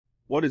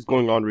What is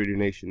going on, Raider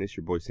Nation? It's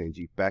your boy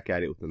Sanjeev back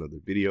at it with another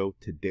video.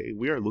 Today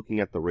we are looking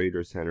at the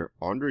Raiders center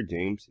Andre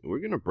James, and we're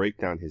going to break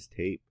down his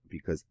tape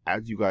because,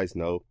 as you guys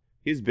know,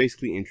 he's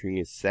basically entering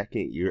his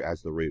second year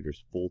as the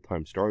Raiders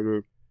full-time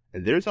starter,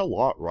 and there's a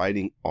lot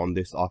riding on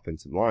this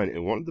offensive line.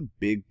 And one of the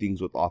big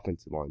things with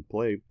offensive line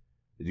play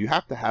is you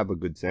have to have a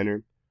good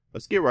center.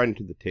 Let's get right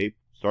into the tape,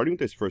 starting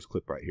with this first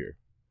clip right here.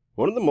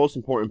 One of the most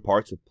important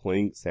parts of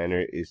playing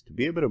center is to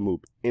be able to move.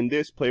 In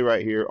this play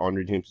right here,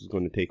 Andre James is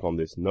going to take on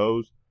this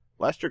nose.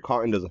 Lester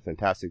Cotton does a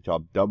fantastic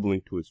job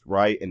doubling to his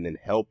right and then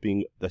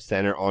helping the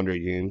center Andre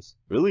James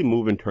really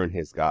move and turn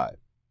his guy.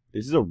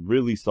 This is a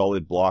really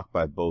solid block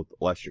by both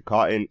Lester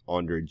Cotton,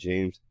 Andre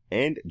James,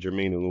 and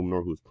Jermaine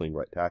Illuminor, who's playing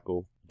right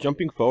tackle.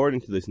 Jumping forward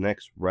into this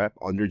next rep,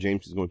 Andre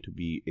James is going to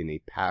be in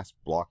a pass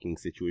blocking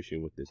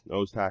situation with this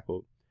nose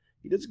tackle.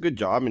 He does a good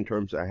job in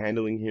terms of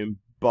handling him,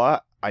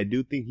 but I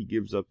do think he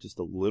gives up just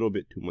a little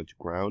bit too much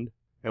ground.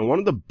 And one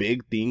of the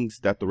big things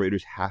that the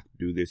Raiders have to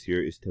do this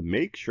year is to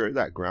make sure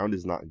that ground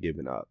is not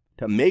given up.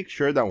 To make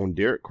sure that when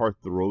Derek Carr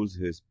throws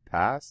his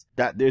pass,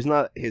 that there's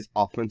not his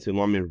offensive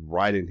lineman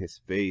right in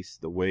his face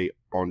the way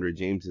Andre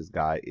James's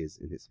guy is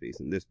in his face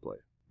in this play.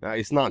 Now,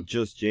 it's not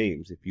just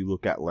James. If you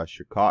look at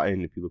Lester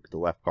Cotton, if you look at the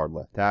left guard,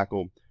 left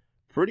tackle,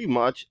 pretty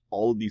much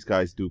all of these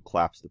guys do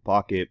collapse the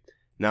pocket.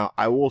 Now,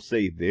 I will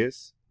say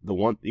this. The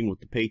one thing with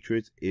the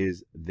Patriots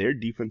is their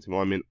defensive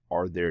linemen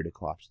are there to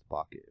collapse the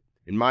pocket.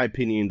 In my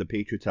opinion, the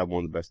Patriots have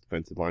one of the best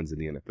defensive lines in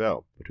the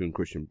NFL. Between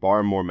Christian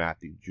Barmore,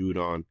 Matthew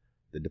Judon,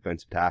 the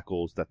defensive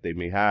tackles that they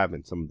may have,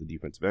 and some of the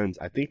defensive ends,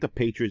 I think the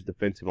Patriots'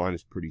 defensive line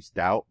is pretty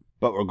stout.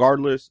 But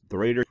regardless, the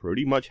Raiders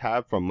pretty much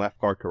have from left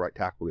guard to right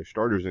tackle their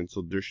starters in,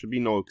 so there should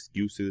be no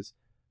excuses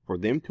for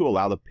them to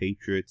allow the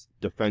Patriots'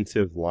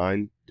 defensive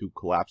line to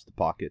collapse the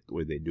pocket the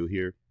way they do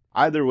here.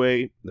 Either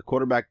way, the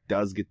quarterback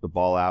does get the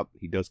ball out.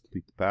 He does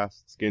complete the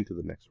pass. Let's get into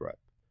the next rep.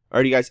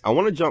 Alrighty guys, I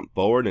want to jump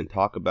forward and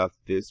talk about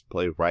this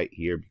play right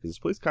here because this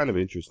play is kind of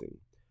interesting.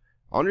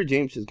 Andre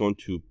James is going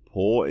to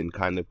pull and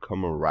kind of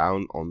come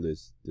around on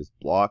this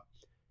block.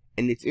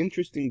 And it's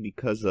interesting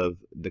because of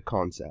the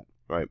concept,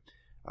 right?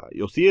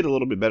 You'll see it a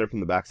little bit better from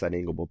the backside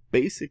angle, but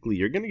basically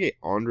you're going to get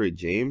Andre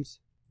James,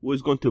 who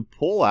is going to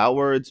pull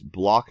outwards,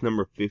 block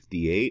number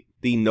 58.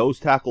 The nose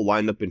tackle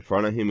lined up in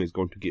front of him is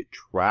going to get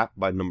trapped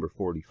by number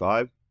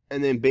 45.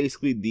 And then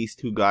basically these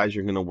two guys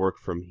are going to work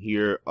from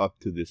here up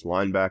to this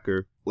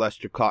linebacker.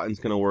 Lester Cotton's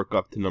going to work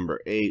up to number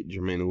 8.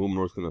 Jermaine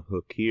Illuminor is going to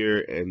hook here,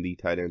 and the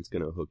tight end's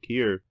going to hook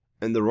here.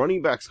 And the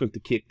running back's going to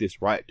kick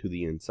this right to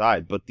the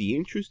inside. But the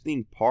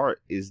interesting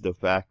part is the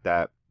fact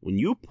that when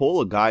you pull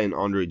a guy in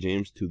Andre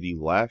James to the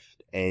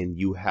left and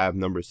you have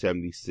number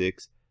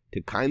 76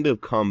 to kind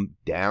of come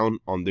down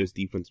on this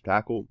defensive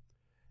tackle,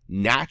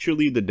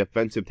 naturally the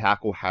defensive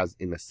tackle has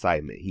an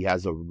assignment. He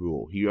has a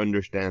rule. He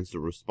understands the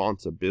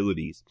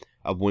responsibilities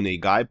of when a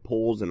guy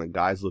pulls and a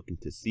guy's looking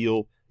to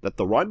seal, that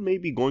the run may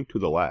be going to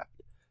the left.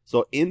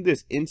 So in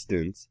this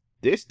instance,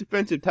 this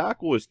defensive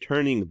tackle is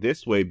turning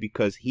this way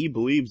because he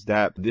believes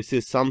that this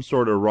is some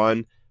sort of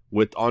run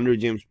with Andre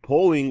James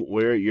pulling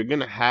where you're going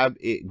to have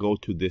it go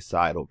to this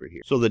side over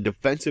here. So the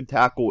defensive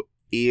tackle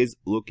is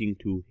looking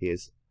to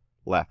his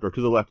left, or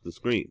to the left of the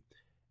screen.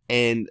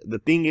 And the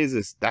thing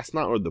is that's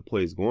not where the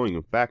play is going.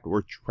 In fact,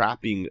 we're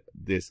trapping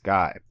this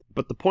guy.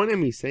 But the point of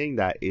me saying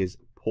that is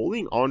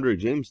pulling Andre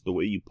James the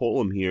way you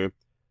pull him here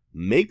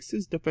makes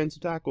his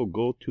defensive tackle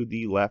go to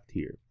the left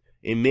here.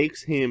 It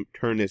makes him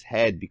turn his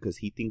head because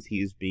he thinks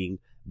he is being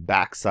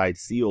backside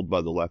sealed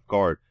by the left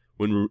guard,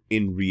 when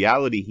in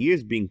reality he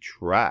is being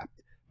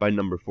trapped by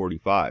number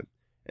 45.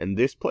 And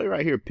this play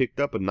right here picked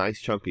up a nice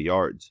chunk of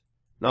yards.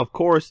 Now, of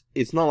course,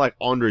 it's not like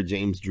Andre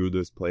James drew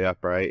this play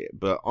up, right?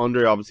 But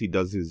Andre obviously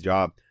does his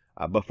job.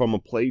 But from a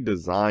play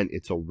design,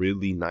 it's a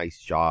really nice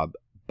job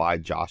by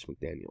Josh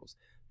McDaniels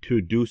to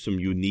do some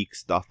unique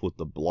stuff with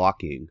the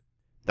blocking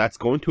that's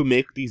going to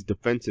make these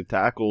defensive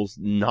tackles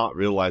not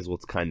realize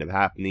what's kind of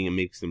happening and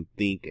makes them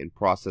think and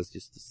process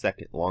just a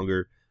second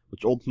longer,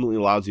 which ultimately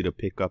allows you to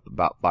pick up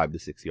about 5 to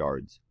 6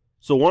 yards.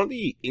 So one of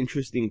the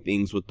interesting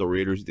things with the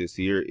Raiders this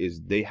year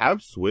is they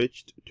have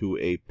switched to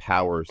a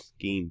power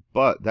scheme,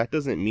 but that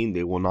doesn't mean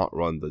they will not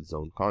run the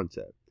zone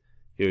concept.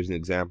 Here's an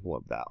example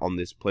of that. On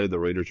this play, the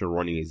Raiders are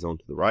running a zone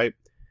to the right.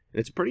 And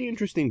it's a pretty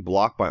interesting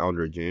block by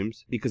Andre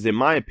James because, in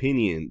my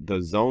opinion,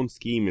 the zone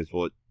scheme is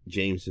what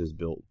James is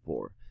built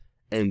for.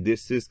 And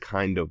this is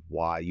kind of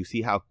why. You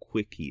see how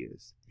quick he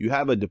is. You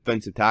have a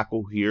defensive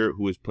tackle here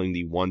who is playing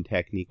the one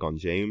technique on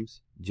James.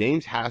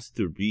 James has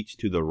to reach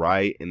to the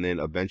right and then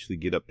eventually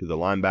get up to the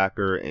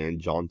linebacker, and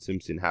John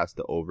Simpson has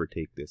to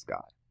overtake this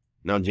guy.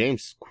 Now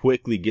James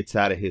quickly gets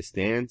out of his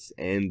stance,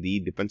 and the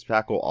defensive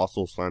tackle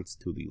also slants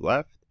to the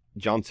left.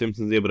 John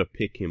Simpson's able to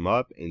pick him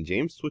up, and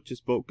James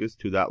switches focus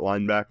to that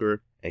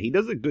linebacker, and he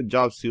does a good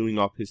job sealing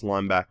off his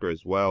linebacker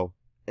as well.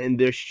 And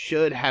there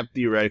should have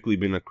theoretically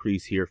been a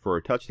crease here for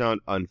a touchdown.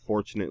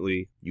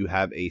 Unfortunately, you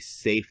have a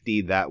safety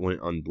that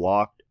went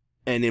unblocked.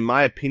 And in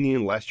my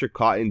opinion, Lester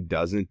Cotton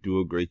doesn't do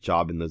a great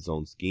job in the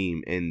zone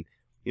scheme. And,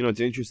 you know,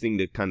 it's interesting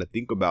to kind of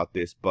think about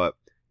this, but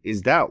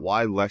Is that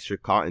why Lester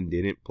Cotton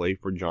didn't play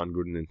for John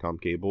Gruden and Tom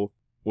Cable?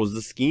 Was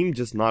the scheme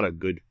just not a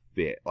good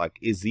fit? Like,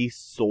 is he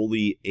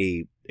solely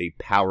a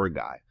power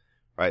guy,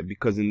 right?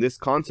 Because in this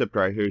concept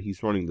right here,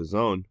 he's running the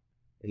zone.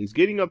 He's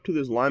getting up to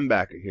this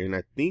linebacker here, and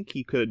I think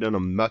he could have done a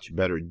much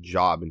better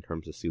job in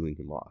terms of sealing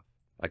him off.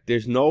 Like,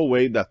 there's no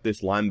way that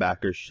this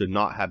linebacker should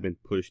not have been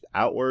pushed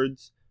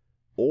outwards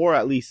or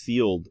at least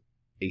sealed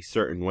a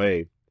certain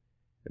way.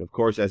 And of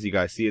course, as you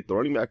guys see it, the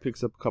running back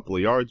picks up a couple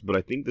of yards, but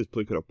I think this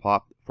play could have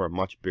popped for a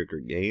much bigger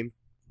gain.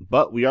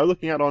 But we are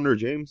looking at Andre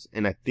James,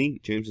 and I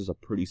think James does a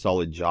pretty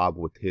solid job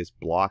with his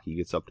block. He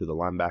gets up to the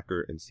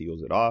linebacker and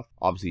seals it off.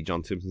 Obviously,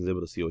 John Simpson's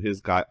able to seal his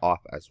guy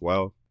off as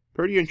well.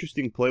 Pretty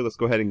interesting play. Let's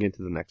go ahead and get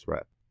into the next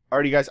rep.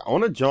 Alrighty, guys, I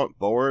want to jump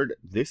forward.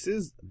 This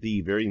is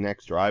the very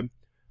next drive.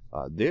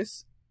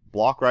 This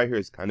block right here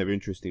is kind of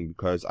interesting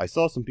because I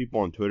saw some people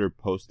on Twitter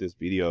post this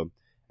video,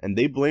 and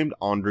they blamed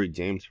Andre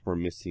James for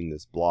missing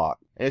this block.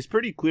 And it's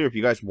pretty clear if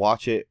you guys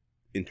watch it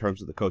in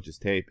terms of the coach's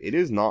tape, it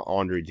is not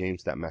Andre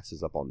James that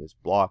messes up on this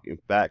block. In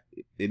fact,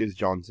 it is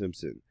John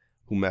Simpson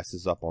who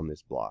messes up on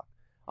this block.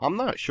 I'm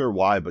not sure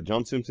why, but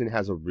John Simpson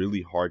has a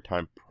really hard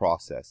time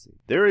processing.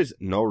 There is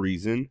no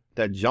reason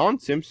that John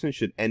Simpson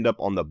should end up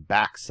on the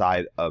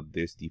backside of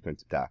this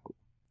defensive tackle.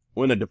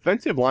 When a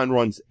defensive line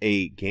runs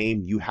a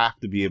game, you have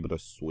to be able to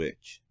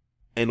switch.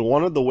 And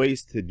one of the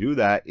ways to do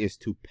that is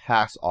to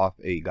pass off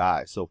a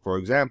guy. So for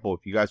example,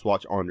 if you guys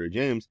watch Andre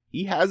James,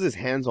 he has his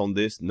hands on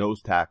this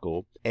nose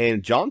tackle,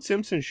 and John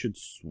Simpson should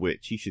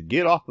switch. He should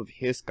get off of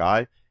his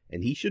guy,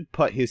 and he should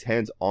put his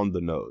hands on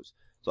the nose.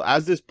 So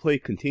as this play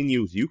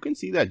continues, you can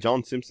see that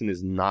John Simpson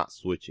is not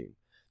switching.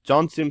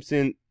 John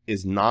Simpson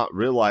is not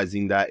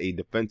realizing that a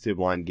defensive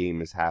line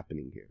game is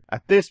happening here.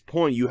 At this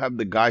point, you have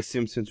the guy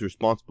Simpson's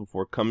responsible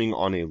for coming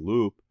on a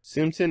loop.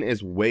 Simpson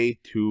is way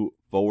too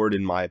forward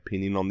in my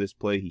opinion on this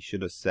play. He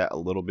should have set a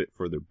little bit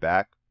further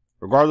back.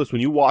 Regardless,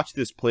 when you watch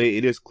this play,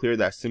 it is clear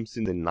that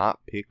Simpson did not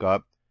pick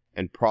up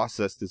and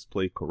process this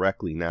play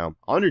correctly. Now,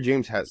 Andre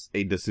James has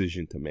a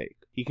decision to make.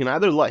 He can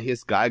either let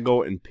his guy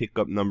go and pick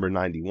up number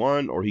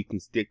 91, or he can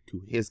stick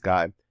to his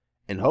guy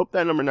and hope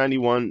that number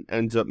 91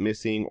 ends up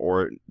missing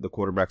or the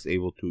quarterback's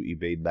able to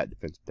evade that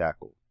defensive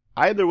tackle.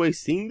 Either way,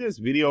 seeing this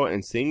video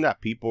and seeing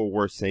that people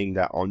were saying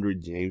that Andre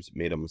James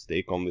made a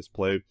mistake on this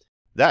play,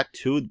 that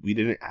too, we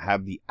didn't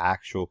have the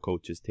actual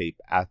coach's tape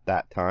at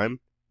that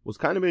time, was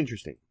kind of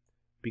interesting.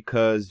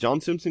 Because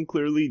John Simpson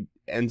clearly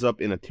ends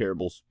up in a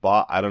terrible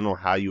spot. I don't know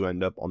how you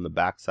end up on the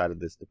backside of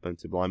this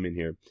defensive lineman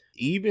here.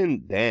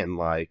 Even then,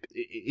 like,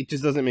 it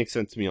just doesn't make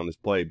sense to me on this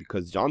play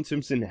because John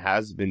Simpson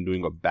has been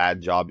doing a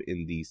bad job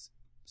in these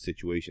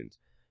situations.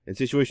 In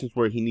situations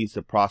where he needs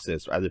to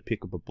process, either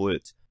pick up a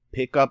blitz,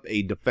 pick up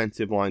a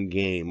defensive line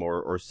game,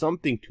 or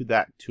something to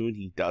that tune,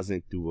 he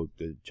doesn't do a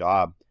good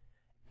job.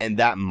 And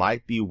that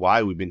might be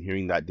why we've been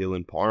hearing that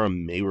Dylan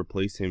Parham may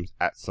replace him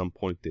at some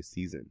point this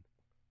season.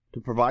 To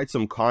provide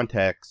some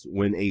context,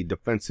 when a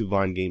defensive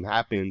line game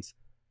happens,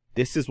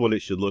 this is what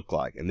it should look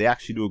like. And they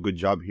actually do a good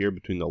job here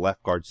between the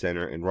left guard,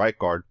 center, and right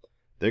guard.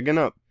 They're going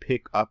to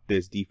pick up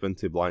this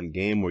defensive line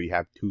game where you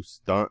have two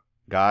stunt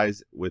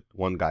guys with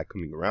one guy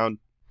coming around.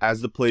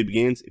 As the play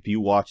begins, if you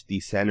watch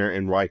the center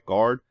and right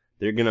guard,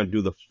 they're going to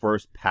do the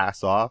first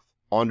pass off.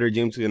 Andre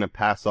James is going to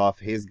pass off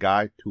his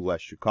guy to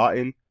Lester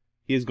Cotton.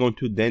 He is going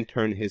to then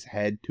turn his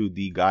head to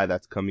the guy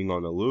that's coming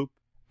on a loop.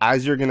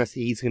 As you're going to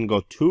see, he's going to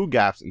go two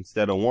gaps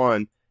instead of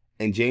one.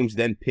 And James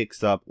then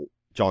picks up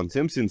John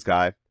Simpson's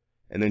guy.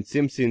 And then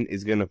Simpson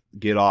is going to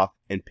get off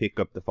and pick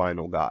up the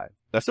final guy.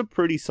 That's a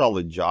pretty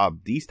solid job.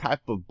 These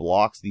type of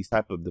blocks, these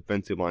type of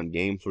defensive line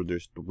games where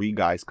there's three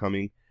guys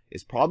coming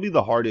is probably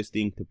the hardest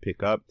thing to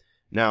pick up.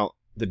 Now,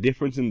 the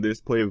difference in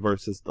this play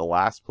versus the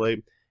last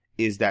play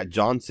is that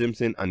John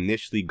Simpson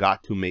initially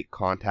got to make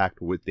contact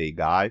with a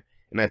guy.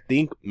 And I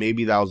think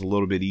maybe that was a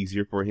little bit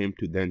easier for him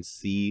to then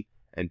see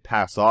and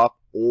pass off.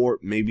 Or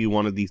maybe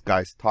one of these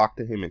guys talked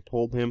to him and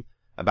told him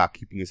about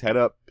keeping his head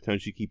up,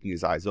 potentially keeping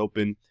his eyes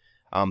open.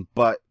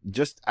 But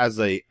just as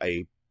a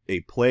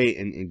play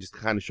and just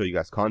kind of show you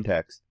guys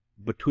context,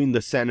 between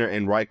the center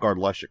and right guard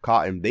Lester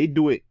Cotton, they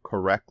do it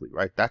correctly,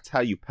 right? That's how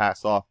you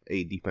pass off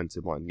a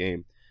defensive line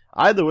game.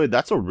 Either way,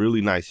 that's a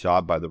really nice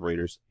job by the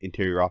Raiders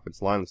interior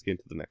offensive line. Let's get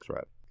into the next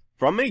rep.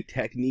 From a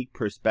technique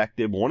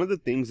perspective, one of the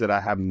things that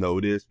I have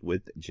noticed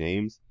with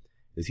James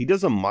is he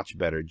does a much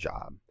better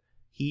job.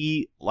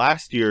 He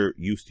last year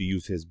used to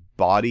use his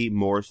body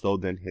more so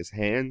than his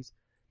hands.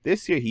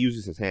 This year he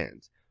uses his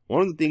hands.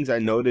 One of the things I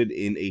noted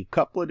in a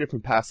couple of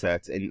different pass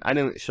sets, and I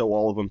didn't show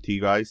all of them to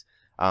you guys,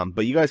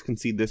 but you guys can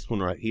see this one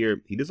right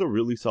here. He does a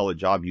really solid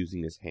job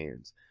using his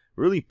hands.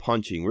 Really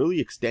punching,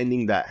 really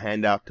extending that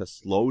hand out to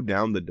slow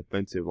down the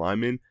defensive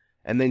lineman,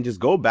 and then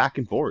just go back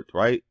and forth,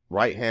 right?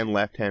 Right hand,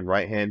 left hand,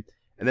 right hand.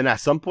 And then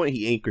at some point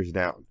he anchors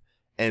down.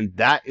 And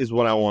that is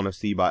what I want to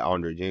see by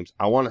Andre James.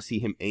 I want to see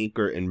him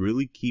anchor and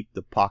really keep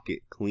the pocket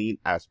clean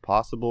as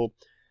possible.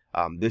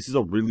 This is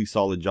a really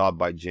solid job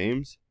by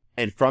James.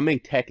 And from a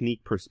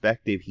technique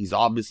perspective, he's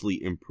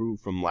obviously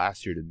improved from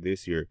last year to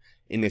this year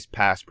in his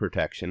pass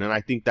protection. And I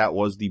think that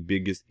was the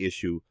biggest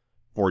issue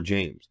for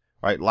James.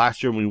 right?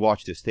 Last year when we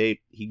watched this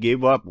tape, he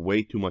gave up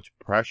way too much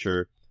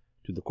pressure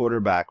to the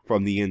quarterback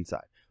from the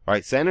inside. All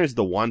right, center is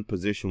the one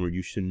position where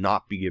you should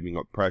not be giving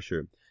up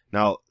pressure.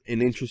 Now,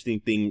 an interesting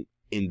thing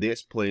in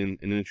this play, and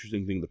an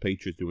interesting thing the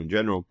Patriots do in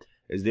general,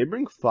 is they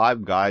bring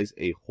 5 guys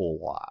a whole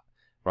lot,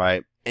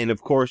 right? And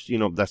of course, you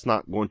know, that's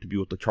not going to be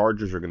what the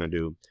Chargers are going to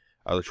do.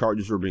 The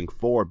Chargers will bring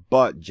 4,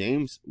 but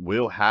James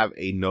will have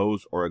a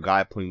nose or a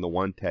guy playing the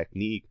one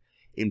technique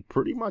in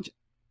pretty much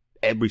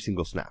every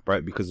single snap,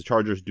 right? Because the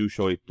Chargers do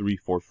show a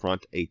 3-4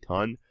 front a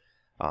ton.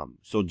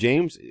 So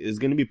James is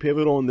going to be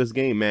pivotal in this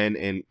game, man,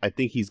 and I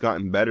think he's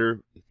gotten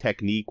better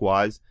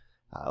technique-wise.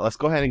 Let's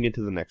go ahead and get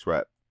to the next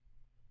rep.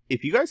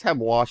 If you guys have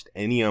watched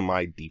any of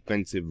my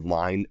defensive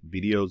line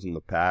videos in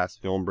the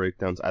past, film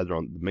breakdowns, either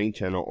on the main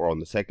channel or on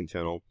the second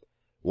channel,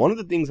 one of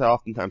the things I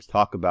oftentimes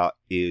talk about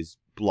is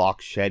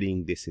block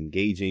shedding,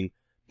 disengaging,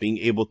 being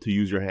able to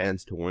use your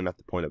hands to win at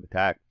the point of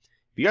attack.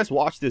 If you guys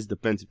watch this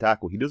defensive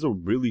tackle, he does a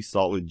really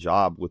solid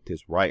job with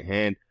his right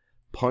hand,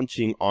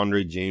 punching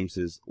Andre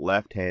James's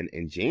left hand,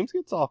 and James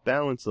gets off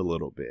balance a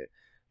little bit,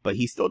 but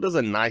he still does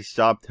a nice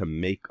job to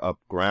make up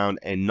ground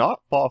and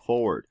not fall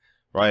forward,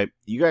 right?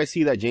 You guys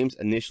see that James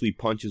initially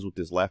punches with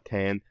his left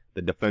hand.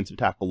 The defensive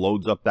tackle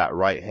loads up that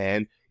right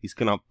hand. He's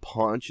gonna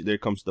punch. There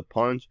comes the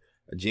punch.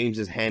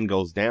 James's hand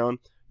goes down.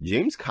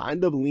 James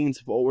kind of leans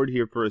forward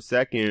here for a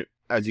second,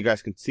 as you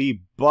guys can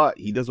see, but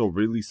he does a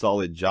really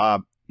solid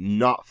job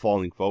not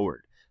falling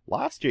forward.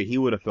 Last year, he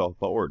would have fell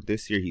forward.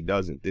 This year, he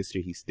doesn't. This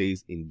year, he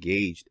stays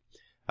engaged.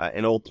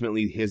 And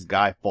ultimately, his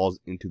guy falls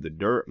into the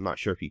dirt. I'm not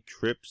sure if he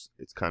trips.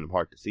 It's kind of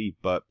hard to see.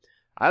 But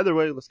either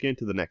way, let's get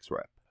into the next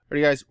rep.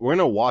 Alright, guys, we're going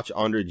to watch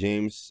Andre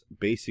James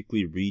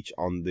basically reach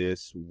on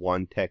this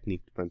one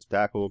technique defensive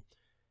tackle.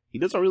 He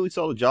does a really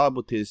solid job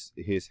with his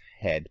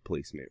head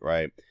placement,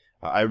 right?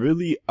 I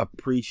really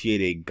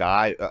appreciate a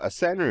guy, a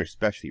center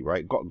especially,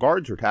 right?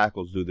 Guards or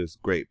tackles do this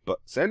great, but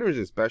centers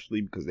especially,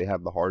 because they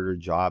have the harder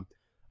job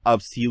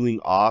of sealing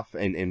off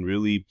and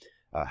really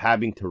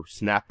having to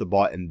snap the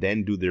ball and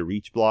then do their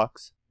reach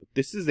blocks. But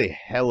this is a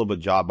hell of a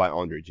job by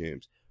Andre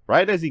James.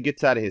 Right as he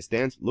gets out of his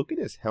stance, look at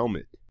his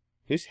helmet.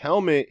 His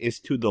helmet is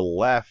to the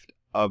left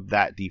of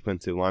that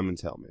defensive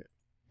lineman's helmet.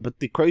 But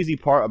the crazy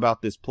part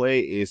about this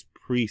play is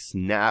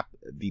pre-snap,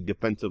 the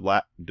defensive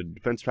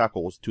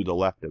tackle was to the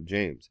left of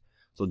James.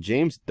 So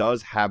James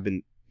does have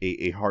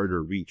a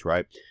harder reach,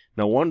 right?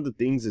 Now, one of the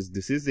things is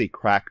this is a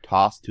crack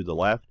toss to the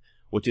left,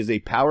 which is a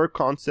power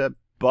concept,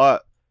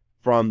 but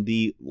from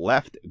the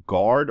left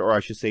guard, or I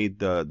should say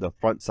the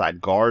front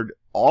side guard,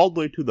 all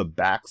the way to the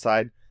back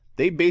side,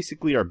 they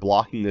basically are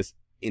blocking this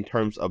in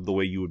terms of the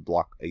way you would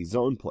block a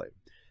zone play,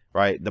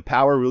 right? The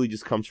power really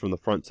just comes from the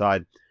front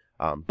side.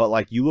 But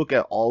like you look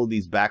at all of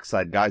these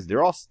backside guys,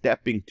 they're all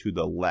stepping to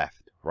the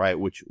left, right?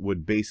 Which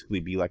would basically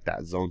be like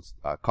that zone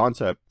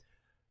concept.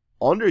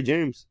 Andre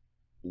James,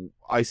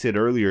 I said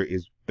earlier,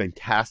 is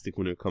fantastic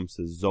when it comes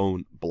to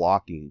zone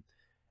blocking.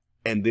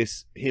 And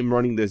him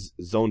running this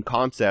zone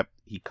concept,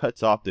 he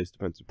cuts off this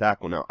defensive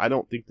tackle. Now, I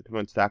don't think the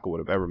defensive tackle would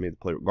have ever made the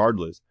play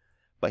regardless,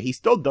 but he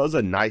still does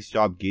a nice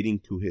job getting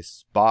to his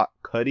spot,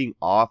 cutting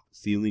off,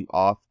 sealing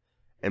off,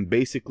 and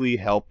basically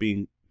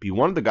helping be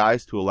one of the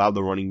guys to allow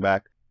the running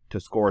back to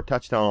score a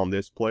touchdown on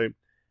this play.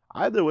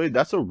 Either way,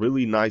 that's a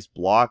really nice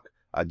block.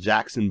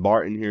 Jackson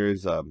Barton here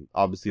is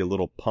obviously a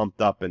little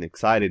pumped up and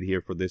excited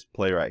here for this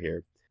play right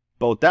here.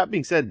 But with that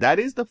being said, that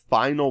is the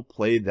final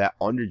play that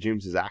Andre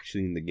James is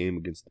actually in the game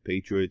against the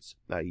Patriots.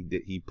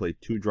 He played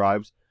 2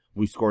 drives.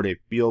 We scored a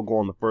field goal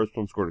on the first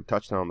one, scored a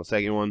touchdown on the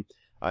second one.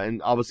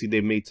 And obviously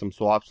they made some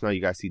swaps. Now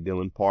you guys see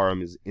Dylan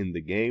Parham is in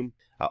the game.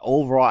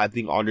 Overall, I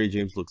think Andre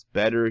James looks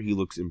better. He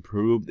looks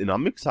improved. And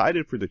I'm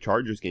excited for the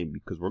Chargers game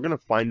because we're going to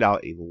find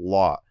out a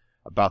lot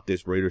about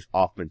this Raiders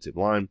offensive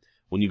line.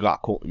 When you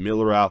got Colton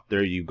Miller out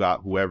there, you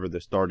got whoever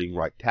the starting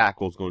right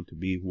tackle is going to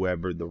be,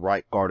 whoever the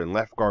right guard and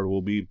left guard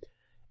will be.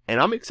 And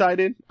I'm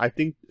excited. I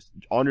think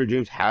Andre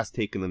James has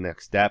taken the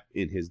next step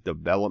in his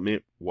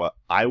development, what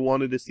I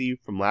wanted to see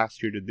from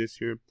last year to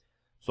this year.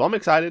 So I'm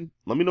excited.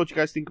 Let me know what you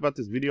guys think about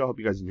this video. I hope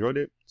you guys enjoyed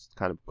it. It's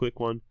kind of a quick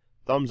one.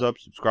 Thumbs up,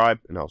 subscribe,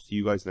 and I'll see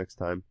you guys next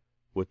time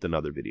with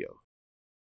another video.